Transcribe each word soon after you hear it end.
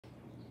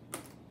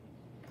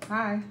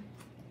Hi.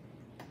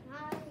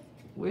 Hi.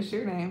 What's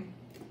your name?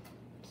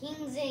 King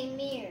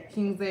Zaymir.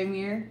 King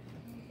Zaymir?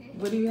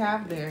 What do you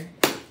have there?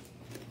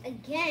 A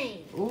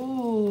game.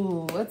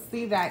 Ooh, let's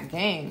see that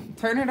game.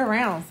 Turn it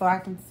around so I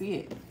can see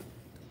it.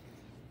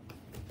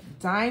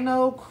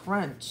 Dino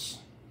Crunch.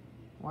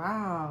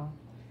 Wow.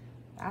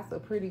 That's a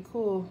pretty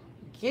cool.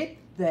 Get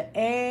the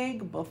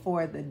egg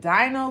before the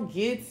dino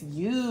gets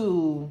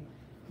you.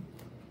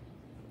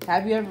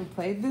 Have you ever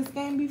played this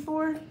game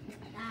before?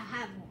 I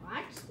have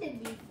watched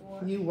it before.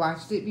 You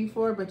watched it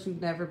before, but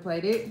you've never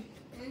played it?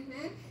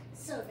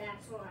 So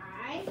that's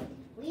why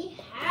we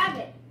have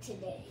it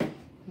today.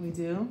 We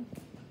do?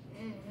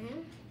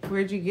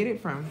 Where'd you get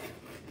it from?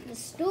 The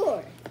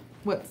store.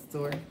 What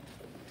store?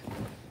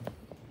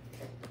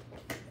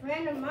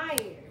 Friend of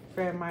mine.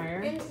 Fred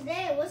Meyer. And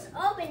today, let's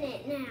open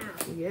it now.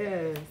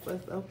 Yes,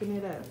 let's open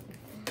it up.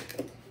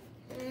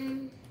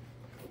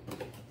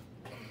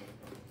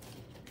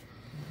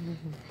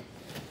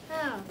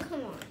 Oh,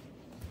 come on.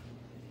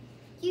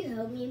 You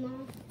help me,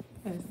 Mom?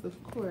 Yes,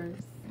 of course.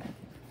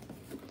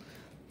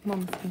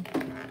 Mom,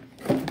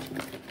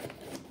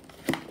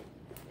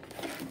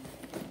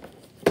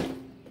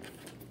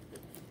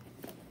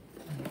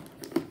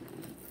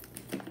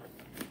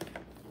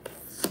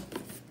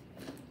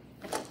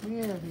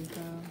 there we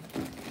go.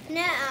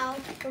 Now,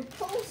 we're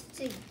supposed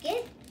to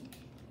get.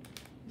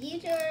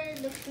 These are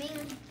the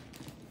things.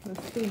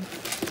 Let's see.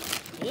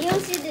 You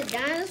don't see the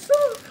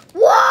dinosaur?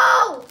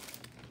 Whoa!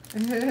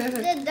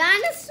 The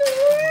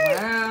dinosaur!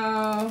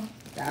 Wow,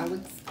 that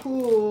looks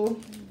cool.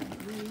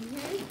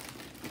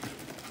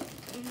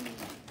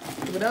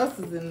 What else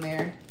is in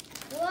there?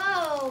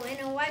 Whoa,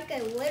 and like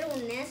a little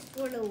nest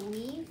for the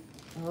leaf.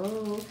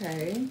 Oh,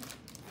 okay.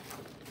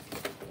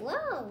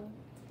 Whoa.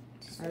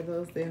 Are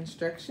those the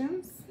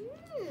instructions?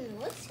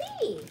 Let's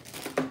see.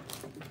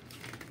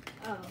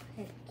 Oh,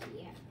 heck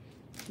yeah.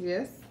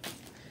 Yes.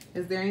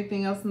 Is there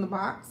anything else in the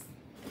box?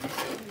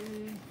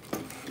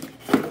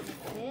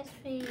 This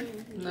thing.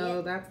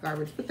 No, that's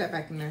garbage. Put that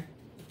back in there.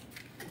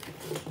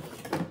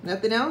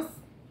 Nothing else?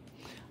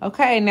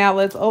 Okay, now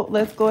let's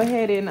go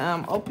ahead and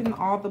open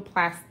all the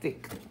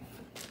plastic.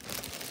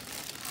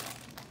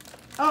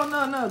 Oh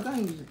no, don't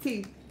use your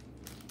teeth.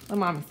 Let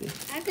mommy see.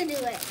 I can do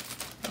it.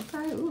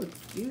 Okay. Ooh,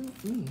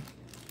 excuse me.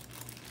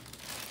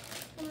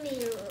 Let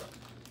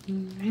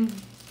me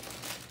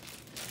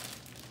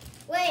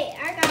Wait,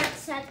 I got it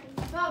set.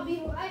 I'll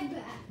be right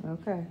back.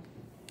 Okay.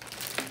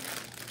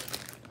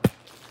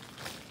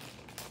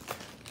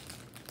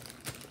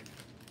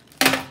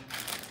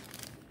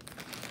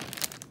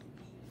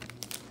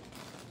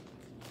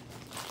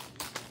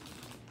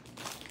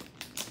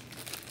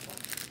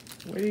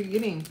 What are you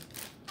getting?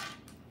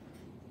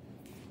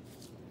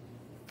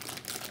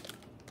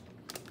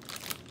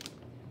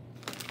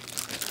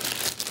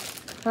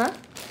 Huh?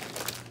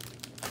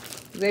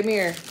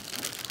 Zaymir.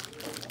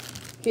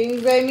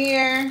 King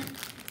Zaymir,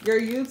 your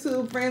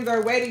YouTube friends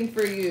are waiting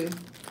for you.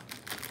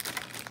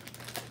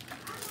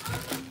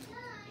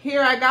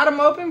 Here, I got them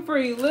open for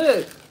you.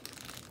 Look.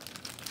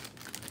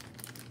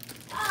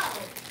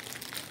 Oh.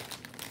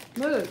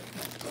 Look.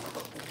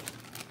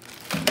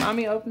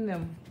 Mommy opened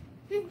them.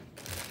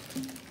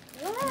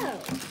 Wow.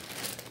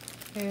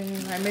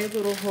 And I made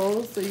little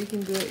holes so you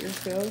can do it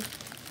yourself.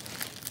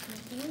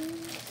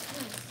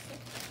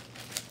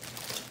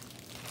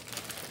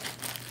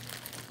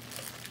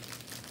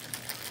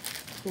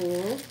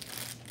 Cool.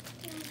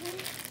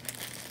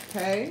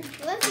 Okay.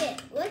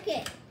 Look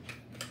it.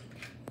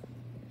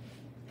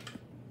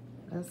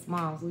 That's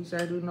moms. We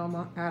sure do know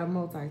how to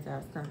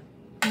multitask, huh?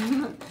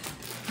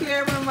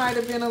 Camera might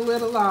have been a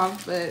little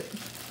off, but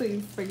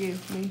please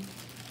forgive me.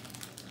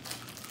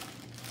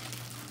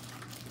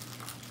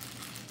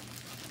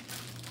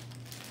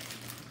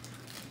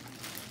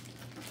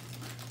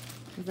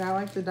 Is that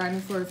like the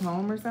dinosaur's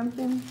home or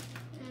something?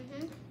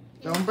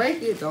 Don't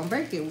break it,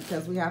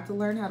 because we have to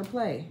learn how to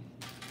play.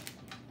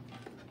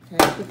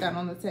 Okay, put that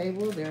on the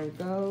table. There we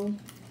go.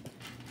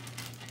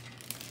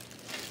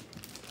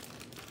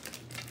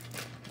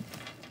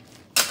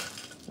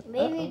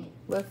 Maybe.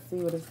 Let's see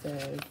what it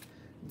says.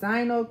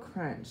 Dino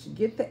Crunch.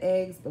 Get the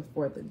eggs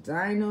before the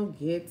dino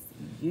gets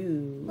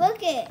you.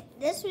 Look it.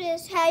 This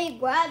is how you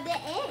grab the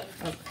egg.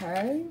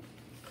 Okay.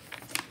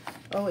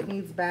 Oh, it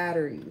needs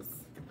batteries.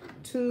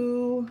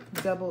 2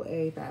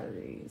 AA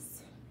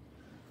batteries.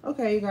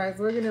 Okay, you guys,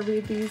 we're gonna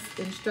read these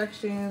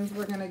instructions.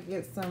 We're gonna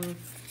get some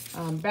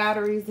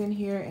batteries in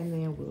here, and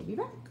then we'll be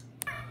back.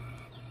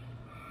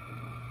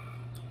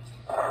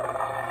 What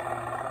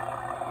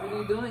are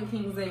you doing,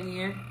 King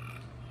Zaymir?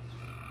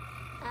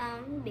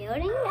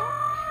 Building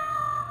that.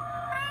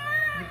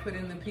 You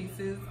putting the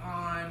pieces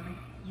on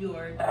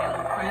your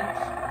Dino Crunch.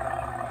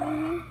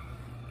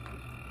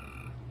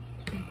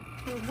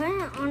 Put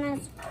it on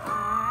his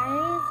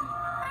eyes.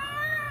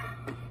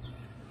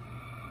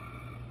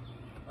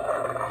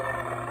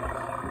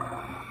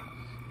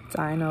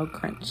 Dino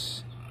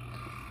Crunch.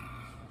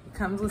 It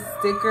comes with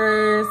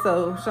stickers,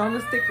 so show them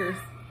the stickers.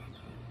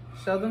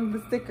 Show them the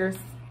stickers.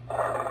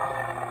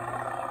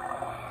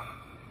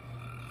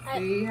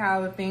 See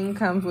how the thing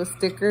comes with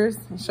stickers?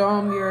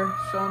 Show them your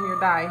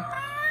die.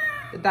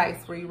 The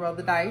dice, where you roll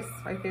the dice,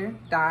 right there.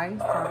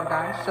 Dice, on the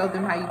dice. Show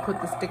them how you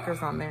put the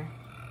stickers on there.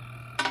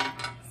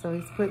 So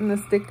he's putting the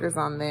stickers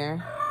on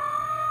there.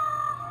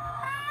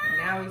 And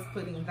now he's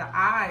putting the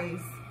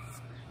eyes,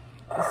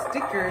 the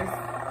stickers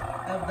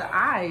of the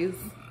eyes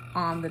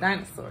on the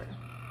dinosaur.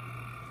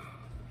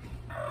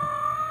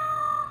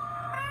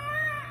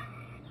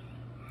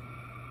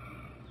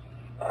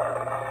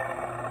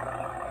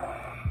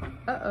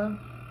 Uh-oh.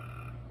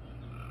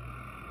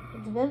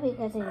 It's good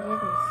because it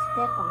didn't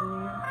stick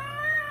on there.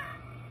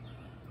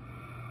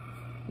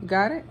 You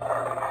got it?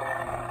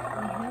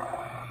 Mm-hmm.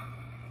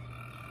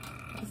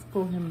 Let's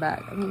pull him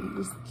back. I mean, he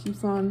just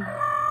keeps on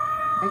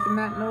making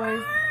that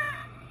noise.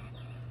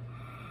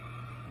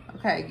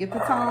 Okay, get the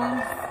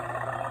tongs.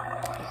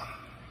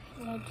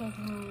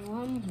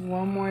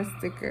 One more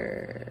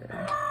sticker.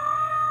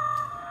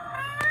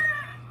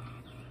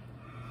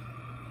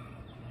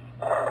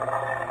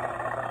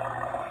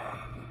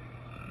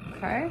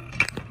 Okay.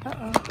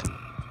 Uh-oh.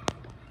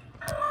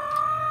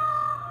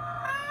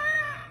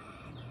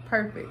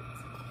 Perfect.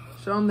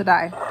 Show him the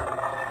die.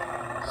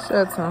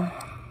 Show it to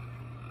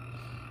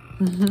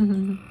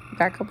him.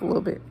 Back up a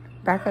little bit.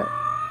 Back up.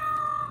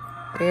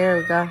 There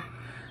we go.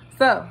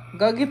 So,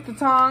 go get the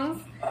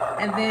tongs.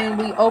 And then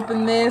we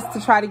open this to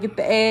try to get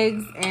the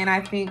eggs. And I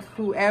think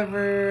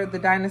whoever the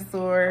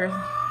dinosaur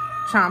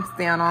chomps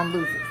down on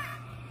loses.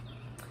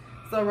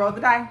 So, roll the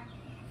die.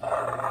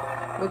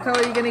 What color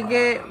are you gonna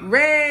get?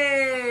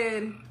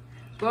 Red!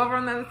 Go over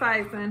on the other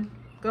side, son.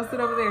 Go sit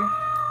over there.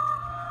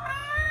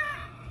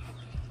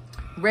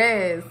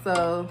 Red.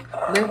 So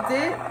lift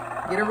it.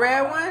 Get a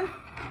red one.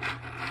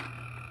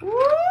 Woo!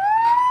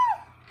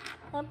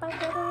 If I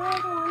get a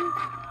red one.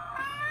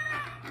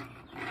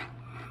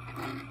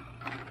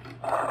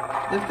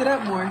 Lift it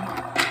up more.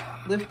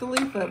 Lift the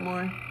leaf up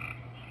more.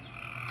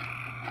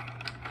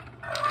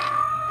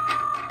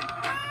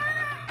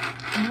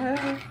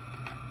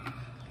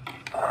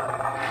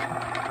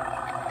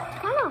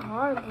 Kind of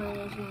hard for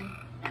this one.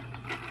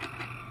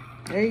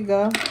 There you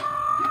go.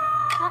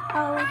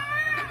 Uh-oh.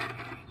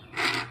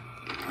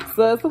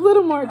 So it's a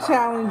little more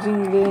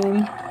challenging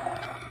than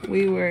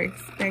we were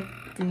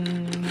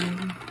expecting.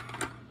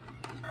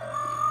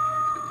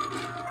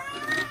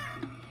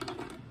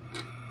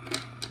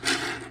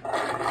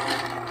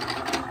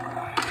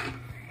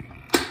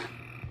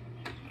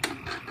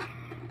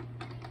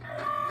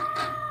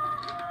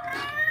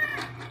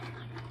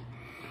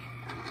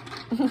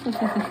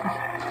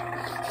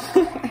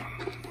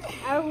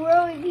 I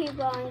really keep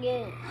on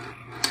getting.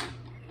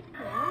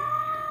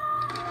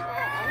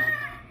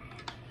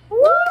 Woo!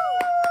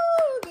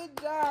 Good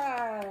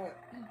job.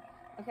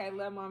 Okay,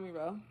 let mommy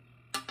roll.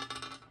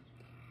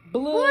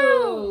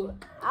 Blue.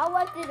 I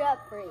looked it up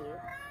for you.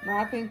 No,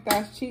 I think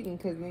that's cheating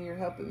because then you're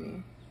helping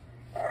me.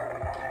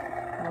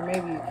 Or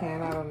maybe you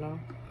can. I don't know.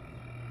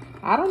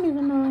 I don't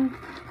even know.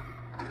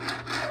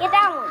 Get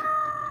that one.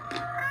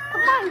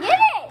 Come on, get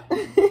it.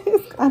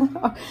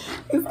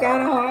 It's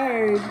kind of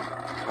hard.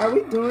 Are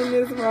we doing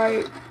this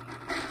right?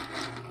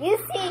 You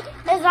see,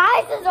 his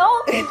eyes is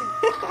open.